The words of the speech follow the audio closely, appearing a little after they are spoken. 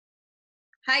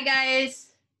Hi,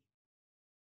 guys.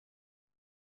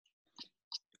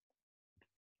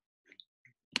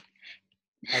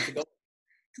 How's it going?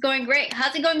 It's going great.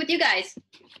 How's it going with you guys?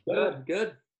 Good,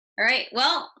 good. All right.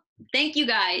 Well, thank you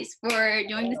guys for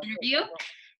doing this interview.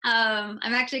 I'm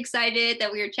actually excited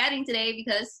that we are chatting today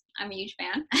because I'm a huge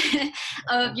fan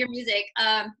of your music.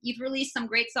 You've released some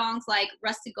great songs like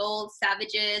Rusted Gold,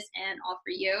 Savages, and All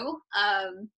For You.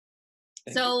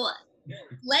 So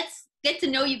let's get to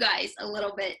know you guys a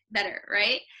little bit better,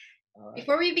 right? All right,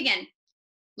 Before we begin,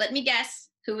 let me guess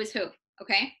who is who,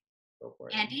 okay? go for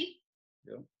it. Andy,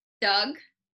 Yep. Doug,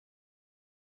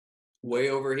 Way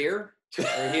over here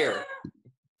or here?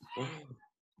 all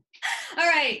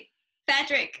right,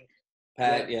 Patrick.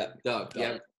 Pat, yeah, Doug,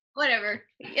 yeah. Whatever.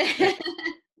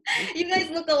 You guys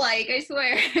look alike, I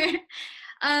swear.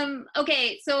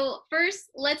 Okay, so first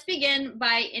let's begin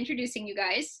by introducing you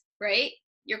guys, right?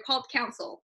 You're called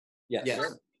Council. Yes.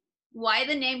 Yes. Why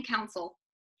the name Council?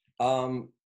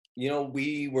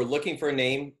 We were looking for a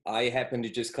name. I happened to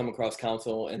just come across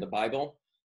counsel in the Bible.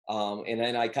 And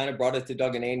then I kind of brought it to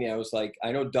Doug and Amy. I was like,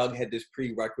 I know Doug had this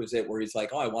prerequisite where he's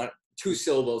like, oh, I want Two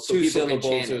syllables. So two people can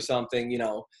syllables chant or it. something,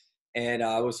 And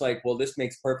I was like, well, this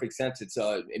makes perfect sense.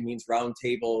 It means round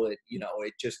table.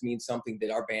 It just means something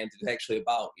that our band is actually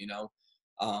about,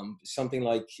 something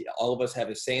like all of us have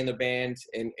a say in the band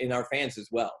and in our fans as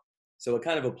well. So it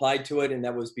kind of applied to it. And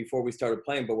that was before we started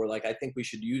playing, but we're like, I think we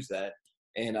should use that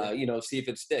and, see if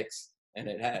it sticks. And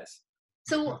it has.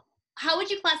 So how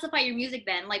would you classify your music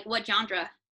then? Like what genre?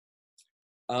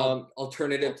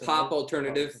 Alternative, pop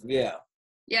alternative. Yeah.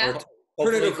 Yeah. Or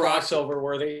alternative rock. crossover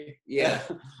worthy. Yeah.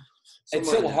 It's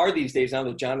so hard these days. Now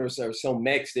the genres are so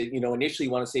mixed that, initially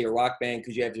you want to say a rock band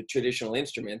because you have the traditional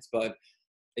instruments, but,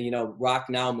 rock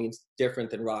now means different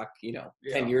than rock,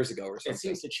 10 years ago or something. It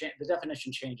seems to change. The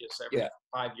definition changes every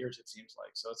 5 years, it seems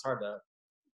like. So it's hard to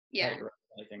Yeah. categorize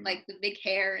anything. Like the big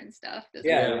hair and stuff.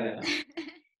 Yeah.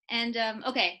 And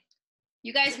okay.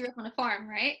 You guys grew up on a farm,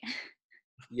 right?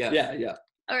 Yeah.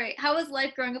 All right. How was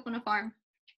life growing up on a farm?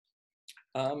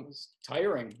 It was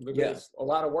tiring. It Yeah. was a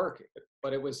lot of work,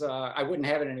 but it was, I wouldn't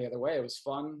have it any other way. It was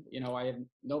fun. I had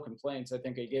no complaints. I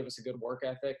think it gave us a good work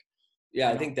ethic. Yeah,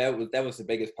 I think that was the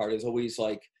biggest part. Is always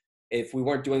like if we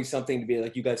weren't doing something to be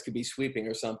like you guys could be sweeping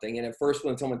or something. And at first,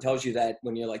 when someone tells you that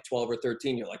when you're like 12 or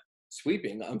 13, you're like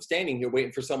sweeping. I'm standing here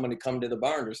waiting for someone to come to the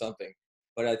barn or something.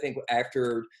 But I think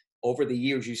over the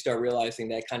years, you start realizing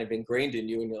that kind of ingrained in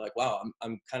you, and you're like, wow,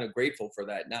 I'm kind of grateful for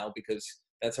that now because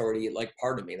that's already like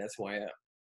part of me. That's who I am.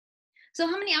 So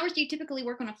how many hours do you typically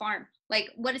work on a farm? Like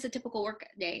what is a typical work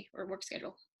day or work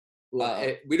schedule?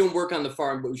 Well, we don't work on the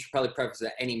farm, but we should probably preface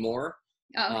that anymore.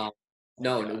 Oh,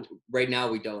 No, right now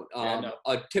we don't. No.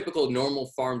 A typical normal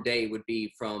farm day would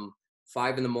be from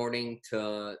 5 in the morning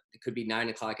to it could be 9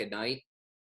 o'clock at night.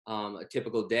 A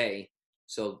typical day.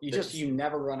 So You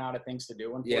never run out of things to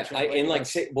do. Yeah,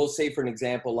 Unfortunately, We'll say for an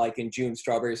example, like in June,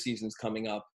 strawberry season's coming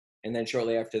up, and then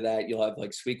shortly after that, you'll have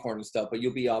like sweet corn and stuff. But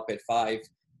you'll be up at 5,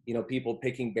 people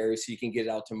picking berries so you can get it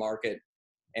out to market,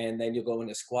 and then you'll go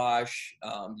into squash.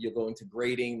 You'll go into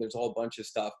grading. There's a whole bunch of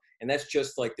stuff, and that's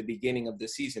just like the beginning of the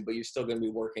season. But you're still going to be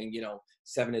working,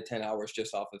 7 to 10 hours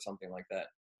just off of something like that.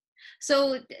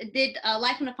 so did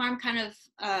life on a farm kind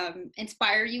of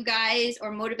inspire you guys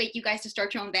or motivate you guys to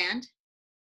start your own band?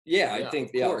 Yeah, I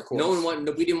think of course.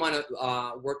 We didn't want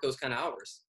to work those kind of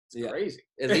hours. it's crazy.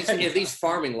 At least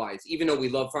farming wise. Even though we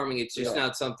love farming, it's just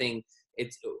not something.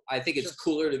 I think it's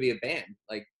cooler to be a band.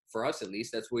 Like for us, at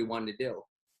least, that's what we wanted to do.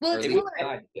 Well, Or it's at least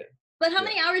cooler. I did. But how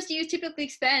many hours do you typically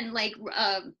spend like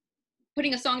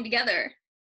putting a song together?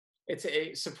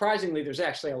 Surprisingly, there's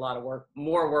actually a lot of work,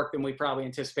 more work than we probably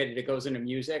anticipated. It goes into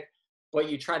music, but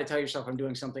you try to tell yourself, I'm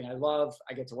doing something I love.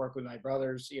 I get to work with my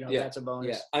brothers. That's a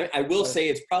bonus. Yeah, I will say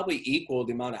it's probably equal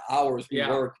the amount of hours we Yeah.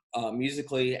 work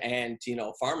musically and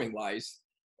farming wise,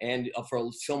 and for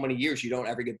so many years you don't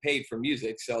ever get paid for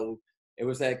music. So it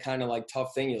was that kind of like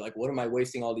tough thing. You're like, what am I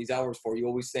wasting all these hours for? You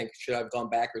always think, should I have gone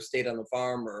back or stayed on the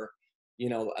farm or,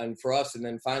 and for us, and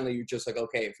then finally you're just like,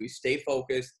 okay, if we stay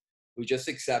focused, we just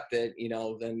accept it,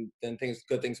 then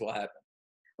good things will happen.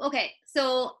 Okay,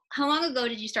 so how long ago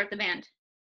did you start the band?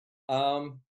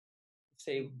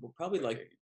 Say probably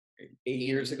like 8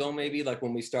 years ago, maybe, like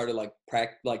when we started like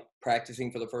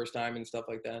practicing for the first time and stuff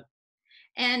like that.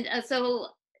 And so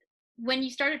when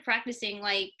you started practicing,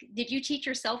 like, did you teach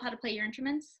yourself how to play your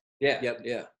instruments? Yeah. Yep.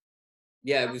 Yeah.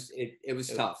 Yeah, it was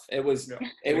tough. It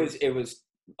was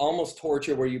almost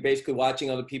torture where you're basically watching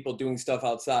other people doing stuff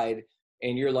outside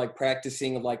and you're like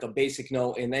practicing like a basic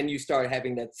note, and then you start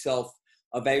having that self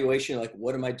evaluation, like,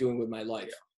 what am I doing with my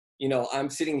life? you know, I'm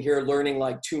sitting here learning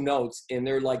like 2 notes and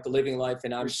they're like living life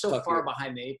and I'm You're so stuck far here.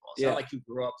 behind the eight ball. It's Yeah. not like you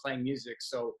grew up playing music.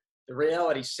 So the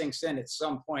reality sinks in at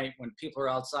some point when people are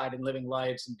outside and living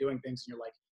lives and doing things, and you're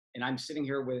like, and I'm sitting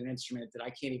here with an instrument that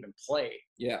I can't even play.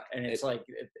 Yeah. And it's like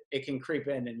it can creep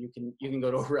in, and you can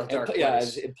go to a real dark place. Yeah,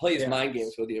 it plays Yeah. mind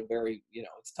games with you. Very, you know,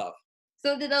 it's tough.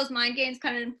 So did those mind games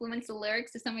kind of influence the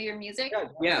lyrics to some of your music?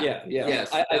 Yeah.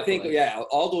 Yes, I think, definitely. yeah,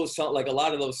 all those songs, like a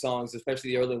lot of those songs,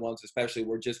 especially the early ones, especially,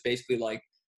 were just basically like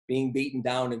being beaten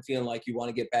down and feeling like you want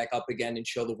to get back up again and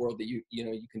show the world that you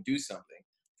know you can do something.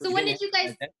 So when did you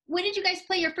guys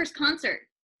play your first concert?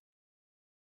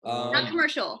 Not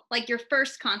commercial, like your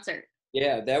first concert.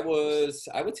 Yeah, that was,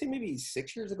 I would say maybe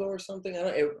 6 years ago or something. I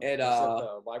don't at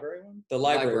the library one. the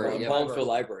library, Library, yeah. Bonesville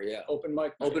Library, yeah. Open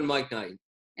mic. Open mic night.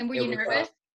 And were It you was, nervous?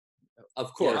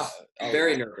 Of course. Yeah.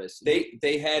 Very nervous.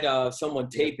 They had someone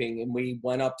taping, and we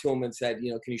went up to him and said,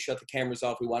 you know, can you shut the cameras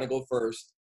off? We want to go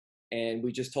first. And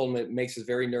we just told him it makes us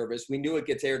very nervous. We knew it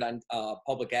gets aired on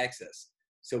public access,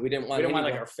 so we didn't want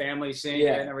like our family seeing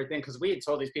it and everything, because we had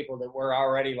told these people that we're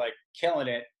already like killing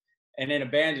it and in a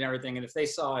band and everything, and if they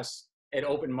saw us at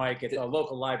open mic at the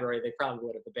local library, they probably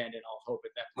would have abandoned all hope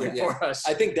at that point for us.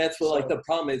 I think that's what like the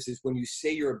problem is when you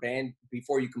say you're a band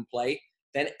before you can play,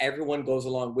 then everyone goes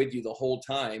along with you the whole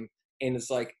time, and it's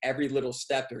like every little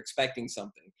step they're expecting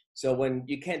something. So when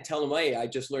you can't tell them, hey, I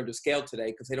just learned to scale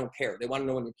today, because they don't care. They want to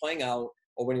know when you're playing out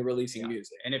or when you're releasing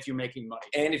music. And if you're making money.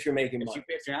 And if you're making money.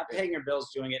 If you're not paying your bills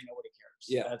doing it, nobody cares.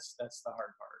 Yeah. That's the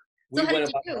hard part. So how did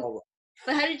you do?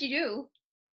 But how did you do?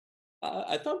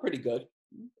 I thought pretty good.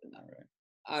 All right.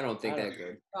 I don't think that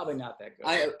good. Probably not that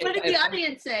good. What did the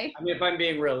audience say? I mean, if I'm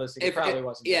being realistic, it probably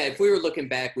wasn't. Yeah, if we were looking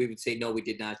back, we would say no, we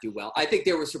did not do well. I think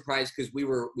they were surprised because we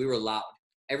were loud.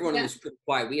 Everyone was pretty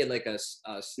quiet. We had like a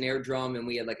snare drum, and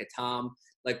we had like a tom.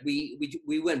 Like we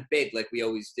went big like we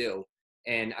always do.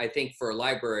 And I think for a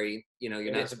library, you know,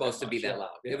 you're not supposed to be that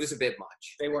loud. It was a bit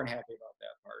much. They weren't happy about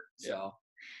that part. So.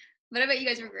 But I bet you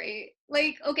guys were great.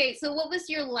 Like, okay, so what was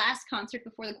your last concert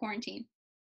before the quarantine?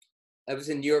 I was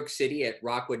in New York City at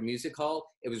Rockwood Music Hall.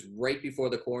 It was right before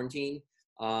the quarantine.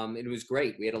 It was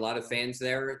great. We had a lot of fans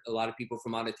there. A lot of people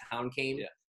from out of town came.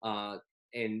 Yeah.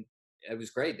 And it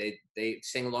was great. They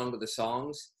sang along with the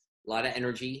songs. A lot of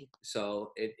energy.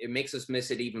 So it makes us miss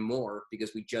it even more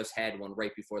because we just had one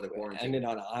right before the quarantine. Ended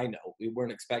on a high note. We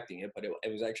weren't expecting it, but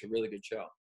it was actually a really good show.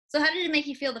 So how did it make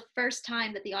you feel the first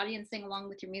time that the audience sang along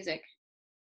with your music?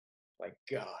 Like,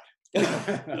 God.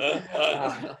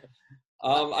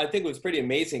 I think it was pretty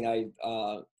amazing. I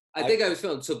think I was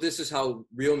feeling, so this is how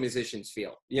real musicians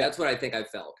feel. Yeah. That's what I think I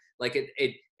felt. Like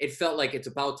it felt like it's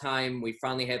about time we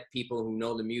finally have people who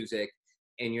know the music,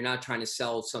 and you're not trying to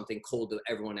sell something cold to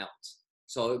everyone else.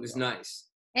 So it was nice.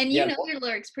 And you know your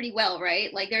lyrics pretty well,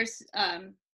 right? Like there's,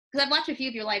 because I've watched a few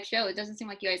of your live shows. It doesn't seem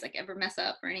like you guys like ever mess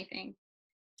up or anything.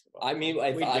 I mean,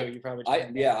 you probably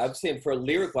I'm saying for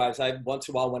lyric wise, once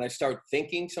in a while when I start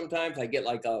thinking, sometimes I get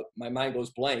like my mind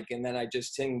goes blank, and then I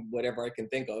just sing whatever I can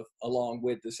think of along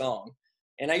with the song.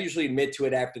 And I usually admit to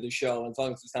it after the show, as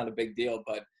long as it's not a big deal.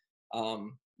 But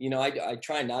you know, I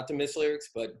try not to miss lyrics,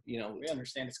 but you know, we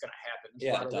understand it's going to happen.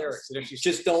 There's a lot of lyrics. And if you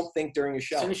just don't think during a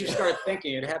show. As soon as you start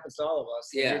thinking, it happens to all of us.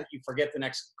 Yeah, you forget the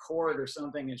next chord or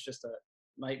something. It's just a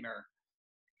nightmare.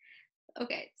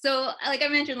 Okay, so like I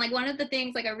mentioned, like one of the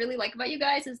things like I really like about you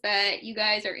guys is that you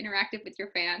guys are interactive with your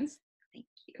fans. Thank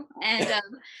you. And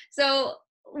so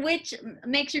which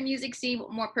makes your music seem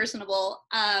more personable.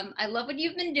 I love what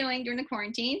you've been doing during the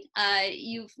quarantine.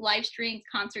 You've live streamed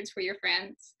concerts for your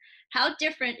friends. How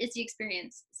different is the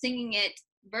experience singing it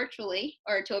virtually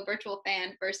or to a virtual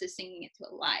fan versus singing it to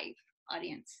a live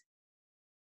audience?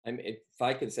 I mean, if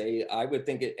I could say, I would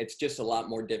think it's just a lot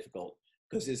more difficult,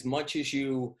 because as much as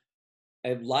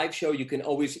a live show, you can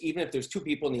always, even if there's two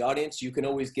people in the audience, you can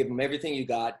always give them everything you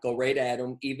got, go right at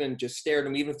them, even just stare at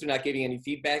them, even if they're not giving any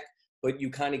feedback. But you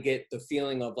kind of get the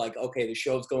feeling of like, okay, the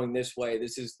show's going this way.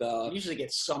 This is you usually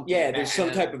get something. Yeah, there's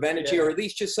some type of energy, or at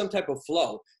least just some type of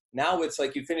flow. Now it's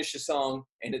like you finish the song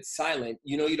and it's silent.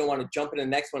 You know, you don't want to jump in the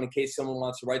next one in case someone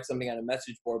wants to write something on a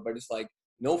message board, but it's like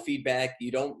no feedback.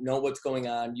 You don't know what's going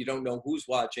on. You don't know who's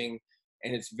watching.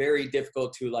 And it's very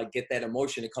difficult to like get that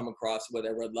emotion to come across with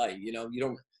a red light. You know,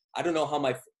 I don't know how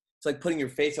it's like putting your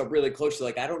face up really close to,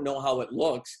 like, I don't know how it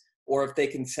looks, or if they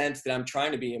can sense that I'm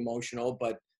trying to be emotional,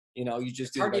 but you know, you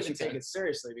just it's hard to even take it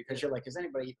seriously because you're like, is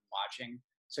anybody even watching?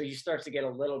 So you start to get a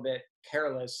little bit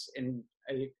careless, and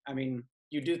I mean,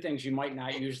 you do things you might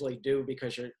not usually do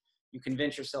because you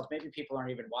convince yourself maybe people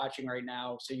aren't even watching right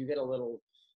now. So you get a little,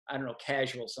 I don't know,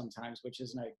 casual sometimes, which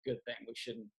isn't a good thing. We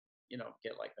shouldn't, you know,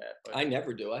 get like that. But I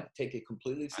never do. I take it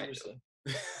completely seriously.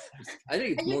 I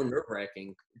think it's more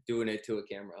nerve-wracking doing it to a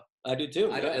camera. I do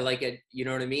too. I yeah. don't like it, you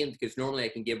know what I mean? Because normally I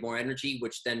can give more energy,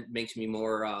 which then makes me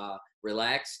more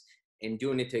relaxed. And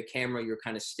doing it to a camera, you're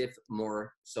kind of stiff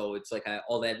more. So it's like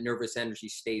all that nervous energy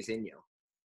stays in you.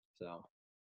 So,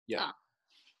 yeah. Oh.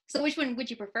 So which one would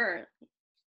you prefer?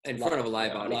 In front of a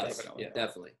live Yeah, audience, yeah.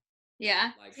 definitely.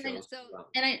 Yeah. Live So, shows.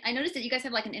 and I noticed that you guys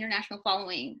have like an international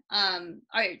following. All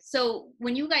right. So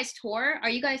when you guys tour, are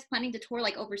you guys planning to tour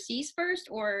like overseas first,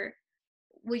 or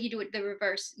will you do it the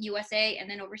reverse, USA and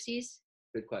then overseas?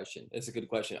 Good question. It's a good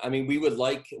question. I mean, we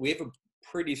have a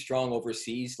pretty strong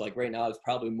overseas. Like right now, it's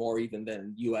probably more even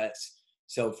than US.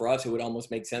 So for us, it would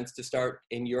almost make sense to start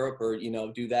in Europe or,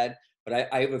 do that. But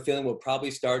I have a feeling we'll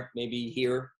probably start maybe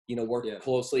here, work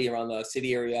closely around the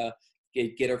city area,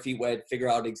 get our feet wet, figure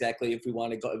out exactly if we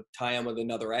want to go tie on with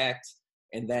another act,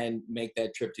 and then make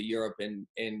that trip to Europe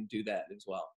and do that as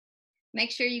well. Make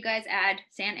sure you guys add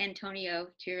San Antonio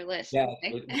to your list. Yeah.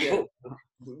 Okay?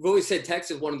 We've always said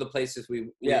Texas is one of the places we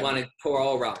want to tour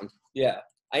all around. Yeah.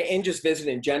 And just visit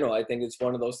in general. I think it's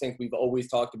one of those things we've always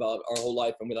talked about our whole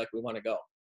life, and we want to go.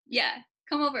 Yeah.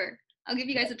 Come over. I'll give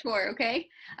you guys a tour. Okay.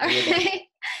 All right.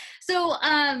 So,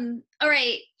 all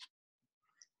right.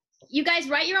 You guys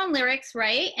write your own lyrics,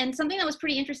 right? And something that was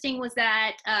pretty interesting was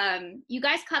that you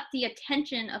guys caught the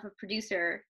attention of a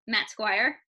producer, Matt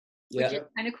Squire, which is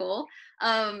kind of cool.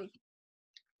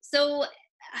 So,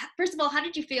 first of all, how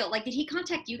did you feel? Like, did he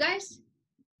contact you guys?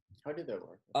 How did that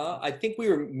work? I think we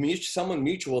were someone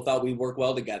mutual thought we'd work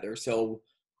well together. So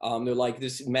they're like,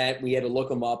 this Matt, we had to look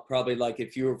him up. Probably like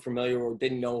if you were familiar or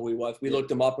didn't know who he was, we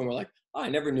looked him up and we're like, oh, I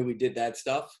never knew we did that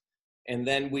stuff. And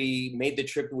then we made the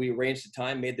trip. We arranged the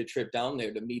time, made the trip down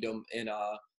there to meet him, and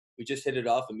we just hit it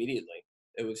off immediately.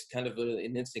 It was kind of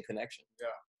an instant connection. Yeah,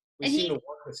 we seem to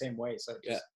work the same way. So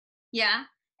yeah.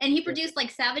 And he produced like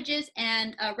Savages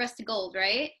and Rusted Gold,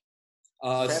 right?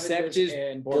 Savages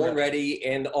and Born Ready,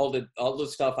 and all the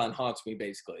stuff on Haunts Me,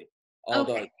 basically. All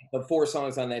the 4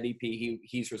 songs on that EP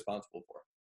he's responsible for.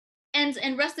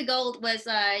 And Rusted Gold was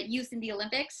used in the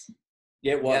Olympics?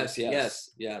 Yeah, it was.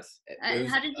 Yes.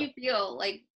 How did you feel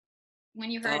like when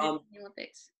you heard it in the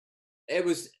Olympics? It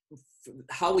was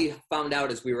how we found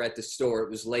out as we were at the store.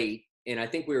 It was late, and I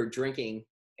think we were drinking,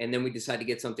 and then we decided to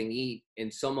get something to eat,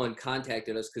 and someone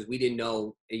contacted us because we didn't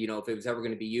know, if it was ever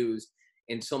going to be used.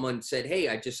 And someone said, "Hey,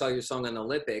 I just saw your song on the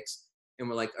Olympics," and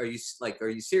we're like, "Are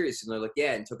you serious?" And they're like,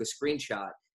 "Yeah," and took a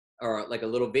screenshot or like a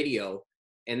little video,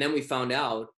 and then we found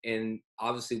out, and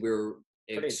obviously we were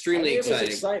extremely excited. It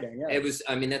was exciting. Yeah. It was.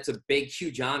 I mean, that's a big,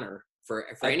 huge honor for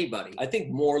anybody. I think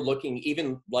more looking,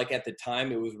 even like at the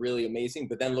time, it was really amazing.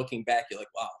 But then looking back, you're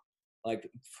like, wow. Like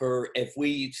if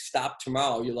we stop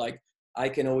tomorrow, you're like, I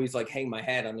can always like hang my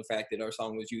hat on the fact that our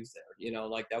song was used there,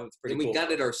 like that was pretty cool. And we got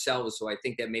it ourselves, so I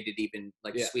think that made it even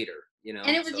sweeter,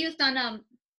 And it was used on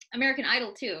American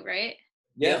Idol too, right?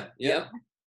 Yeah.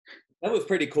 That was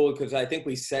pretty cool because I think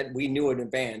we knew in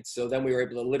advance, so then we were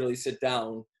able to literally sit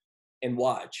down and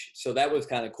watch. So that was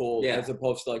kind of cool, as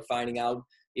opposed to like finding out.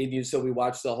 So we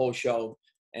watched the whole show,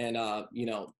 and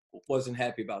wasn't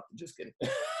happy about it. Just kidding.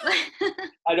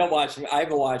 I don't watch it. I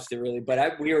haven't watched it really,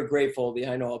 but we were grateful.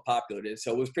 I know how popular it is,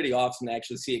 so it was pretty awesome to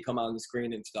actually see it come on the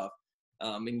screen and stuff,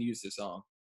 and use the song.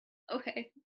 Okay,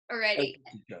 alrighty.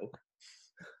 Joke.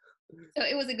 So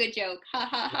it was a good joke. Ha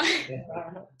ha ha.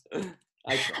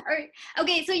 I tried. All right.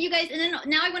 Okay, so you guys, and then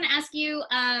now I want to ask you.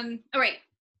 All right.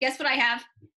 Guess what I have?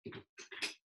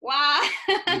 Wow.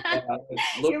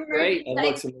 Looks great. It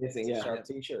looks amazing. Yeah. Sharp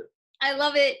t-shirt. I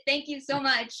love it. Thank you so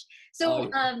much.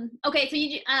 So, okay, so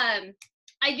you,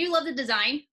 I do love the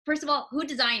design. First of all, who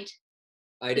designed?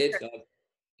 I did.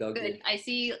 Doug Good. I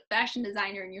see fashion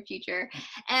designer in your future.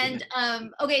 And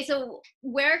okay, so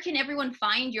where can everyone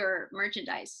find your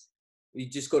merchandise? You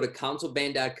just go to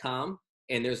councilband.com,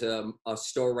 and there's a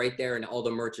store right there, and all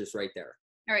the merch is right there.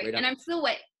 All right, and I'm still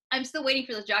waiting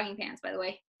for those jogging pants, by the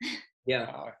way.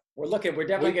 Yeah. We're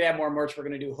definitely gonna have more merch. We're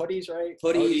gonna do hoodies, right?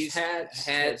 Hoodies,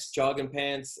 hats, jogging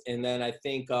pants, and then I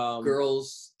think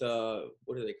girls.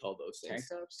 What do they call those things?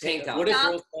 Tank tops. What do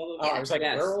girls call those? Oh, it was like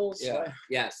girls. Yeah.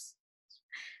 Yes.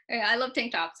 Yeah, I love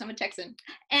tank tops. I'm a Texan.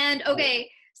 And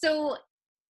okay, so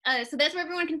that's where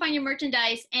everyone can find your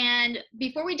merchandise. And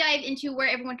before we dive into where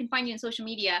everyone can find you on social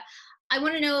media, I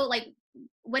want to know, like,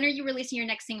 when are you releasing your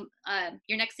next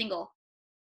single?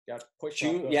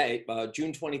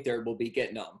 June 23rd will be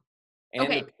Get Numb.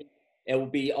 And it will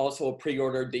be also a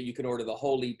pre-order that you can order the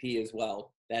whole EP as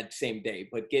well that same day.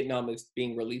 But Get Numb is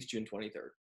being released June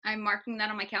 23rd. I'm marking that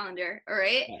on my calendar. All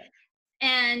right.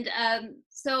 And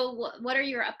so what are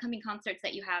your upcoming concerts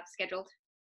that you have scheduled?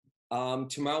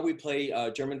 Tomorrow we play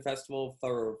German festival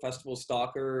for Festival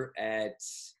Stalker at.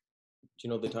 Do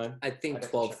you know the time? I think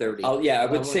 12:30. Oh yeah, I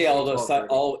would say all those. 12:30.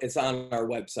 All it's on our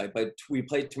website. But we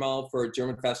play tomorrow for a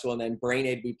German festival, and then Brain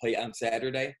Aid we play on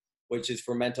Saturday, which is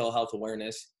for mental health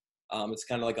awareness. It's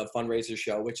kind of like a fundraiser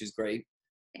show, which is great.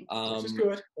 Which is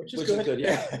good. Which is good.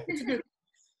 Yeah. It's good.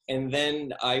 And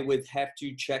then I would have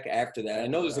to check after that. I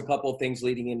know there's a couple of things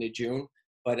leading into June,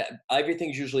 but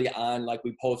everything's usually on. Like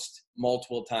we post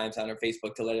multiple times on our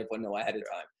Facebook to let everyone know ahead of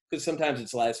time, because sometimes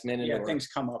it's last minute. Yeah, things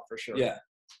come up for sure. Yeah.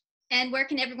 And where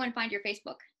can everyone find your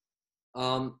Facebook?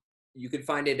 You can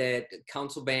find it at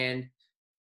Council Band,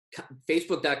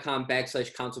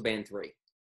 facebook.com/CouncilBand3. Okay.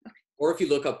 Or if you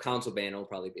look up Council Band, it'll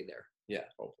probably be there. Yeah,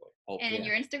 hopefully. And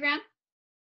your Instagram?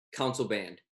 Council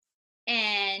Band.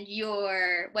 And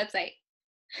your website?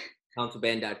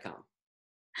 CouncilBand.com.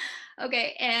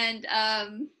 Okay, and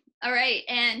all right,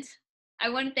 and I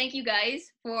want to thank you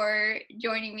guys for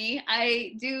joining me.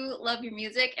 I do love your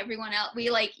music. Everyone else,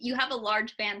 you have a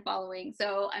large fan following,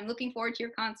 so I'm looking forward to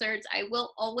your concerts. I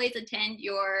will always attend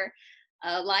your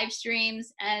live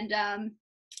streams, and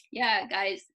yeah,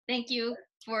 guys, thank you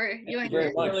for doing very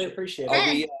this. much. Really appreciate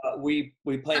it. Are we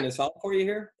playing a song for you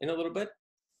here in a little bit?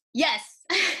 Yes.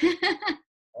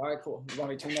 All right, cool. You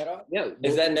want me to turn that up? Yeah.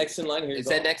 Is that next in line? Here Is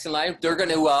that next in line? They're going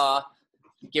to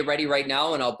get ready right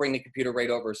now, and I'll bring the computer right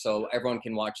over so everyone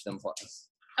can watch them for us.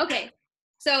 Okay,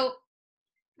 so.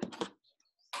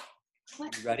 You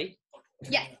ready?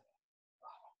 Yes.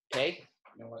 Okay.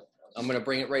 You know what? I'm going to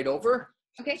bring it right over.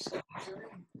 Okay.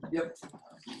 Yep.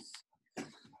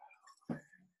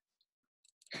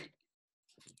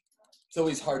 It's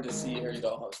always hard to see here. You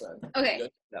go, how's that? Okay.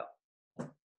 Good? No.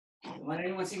 Let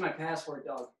anyone see my password,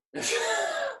 dog?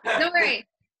 Don't worry.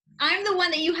 I'm the one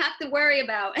that you have to worry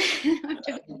about.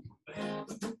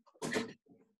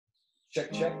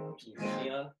 Check.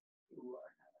 Yeah.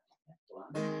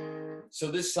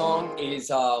 So this song is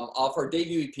off our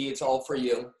debut EP. It's All For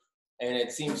You, and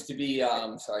it seems to be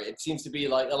it seems to be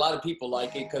like a lot of people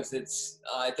like it because it's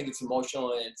I think it's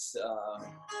emotional and it's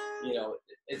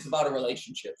it's about a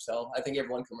relationship. So I think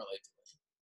everyone can relate to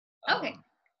it. Okay.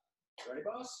 Ready,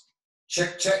 boss?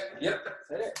 Check. Yep. Is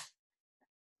that it?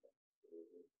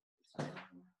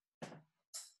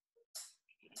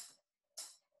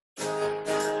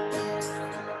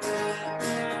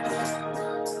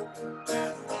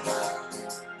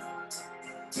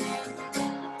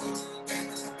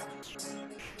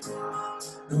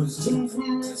 It was you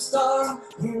from the start,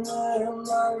 you and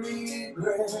my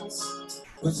regrets.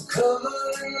 Was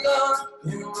covering up,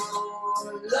 you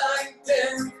were like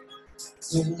them.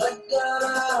 Still like that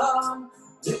heart,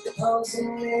 with the pounds in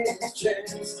your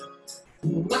chest.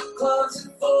 In my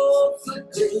closet for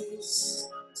days.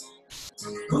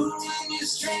 Who when your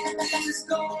strength is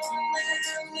gone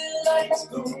and the lights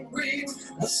go green,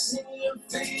 I sing your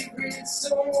favorite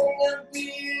song and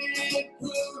be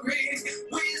worried.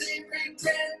 With every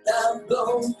breath I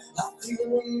blow, I feel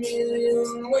a million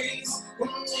ways.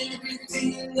 And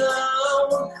everything I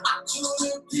own, I tore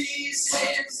to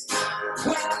pieces.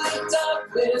 When the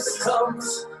darkness comes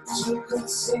to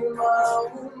conceal my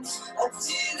wounds, I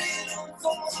did it all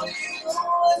for you,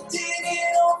 I did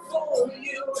it all for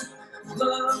you.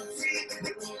 My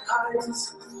freaking eyes,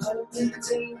 I've been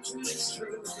dangerous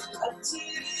true. I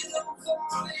did it all for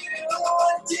you,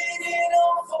 I did it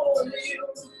all for you.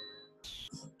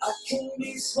 I can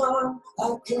be smart, I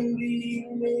can be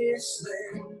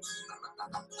misled.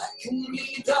 I can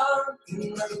be dark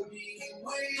and I can be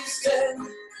wasted.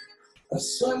 I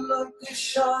swim like a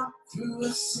shark through a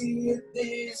sea of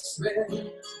this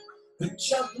red. But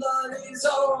your blood is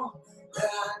all that I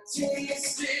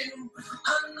tasted.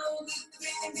 I know the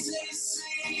things they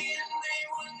say and they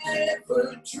were never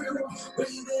true.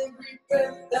 With every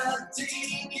breath I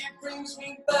take, it brings me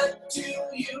back to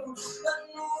you. I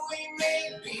know we may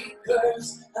be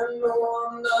cursed, I know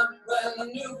I'm not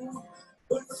brand new.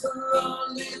 But for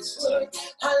all it's worth,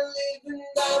 I live and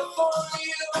die for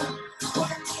you.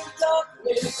 When the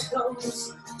darkness comes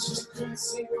to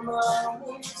conceal my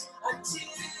wounds, I did it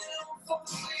all for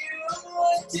you. I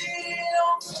did it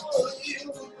all for you.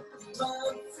 My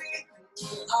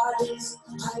freaking eyes,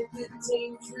 I've been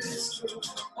dangerous true.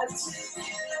 I did it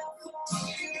all for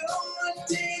you. I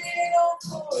did it all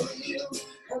for you.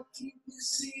 I'll keep the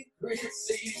secret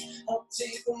safe. I'll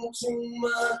take them to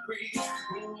my grave.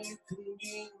 When you can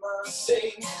be my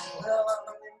safe. Now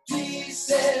I'm in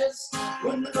pieces.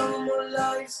 With no more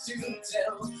lies to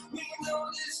tell. We know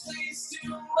this place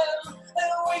too well,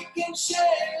 and we can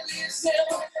share this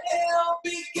hell. It all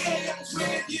begins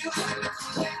with you.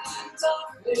 When the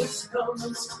darkness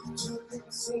comes to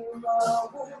consume my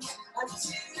own. I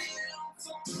did it all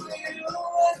for you.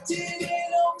 I did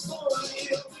it all for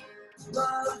you.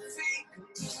 My fake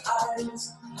eyes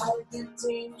hide the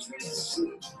dangerous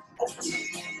truth. I did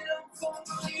it all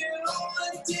for you.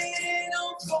 I did it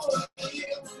all for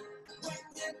you. When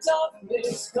the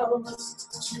darkness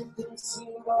comes, you can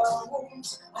see my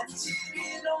wounds. I did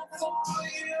it all for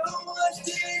you. I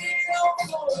did it all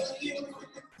for you.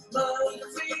 My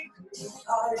fake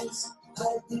eyes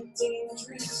hide the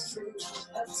dangerous truth.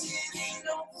 I did it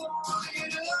all for you.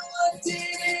 I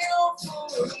did it all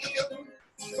for you.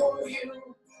 For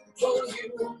you, for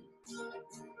you.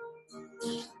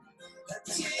 I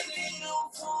did it all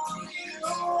for you.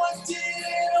 I did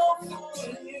it all for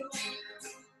you.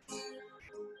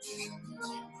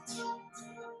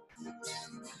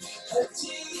 I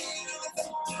did it all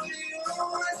for you.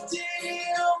 I did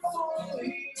it all for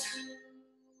you.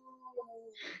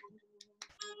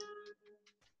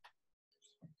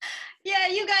 Yeah,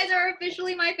 you guys are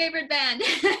officially my favorite band.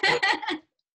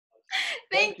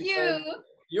 Thank you. Friend.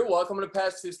 You're welcome. I'm going to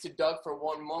pass this to Doug for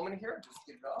one moment here. Just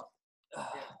get it off.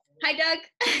 Hi, Doug.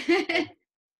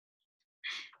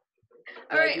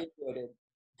 All right.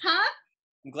 Huh?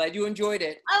 I'm glad you enjoyed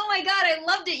it. Oh my God, I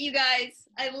loved it, you guys.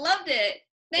 I loved it.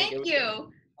 Thank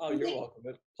you. Oh, you're welcome.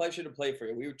 It's a pleasure to play for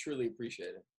you. We truly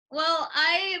appreciate it. Well,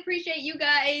 I appreciate you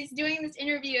guys doing this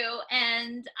interview,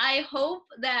 and I hope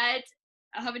that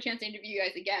I'll have a chance to interview you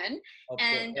guys again.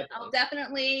 And I'll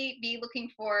definitely be looking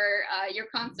for your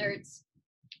concerts.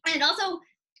 And also,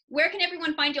 where can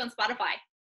everyone find you on Spotify?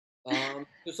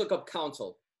 Just look up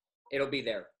Council. It'll be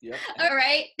there. Yep. All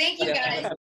right. Thank you, guys.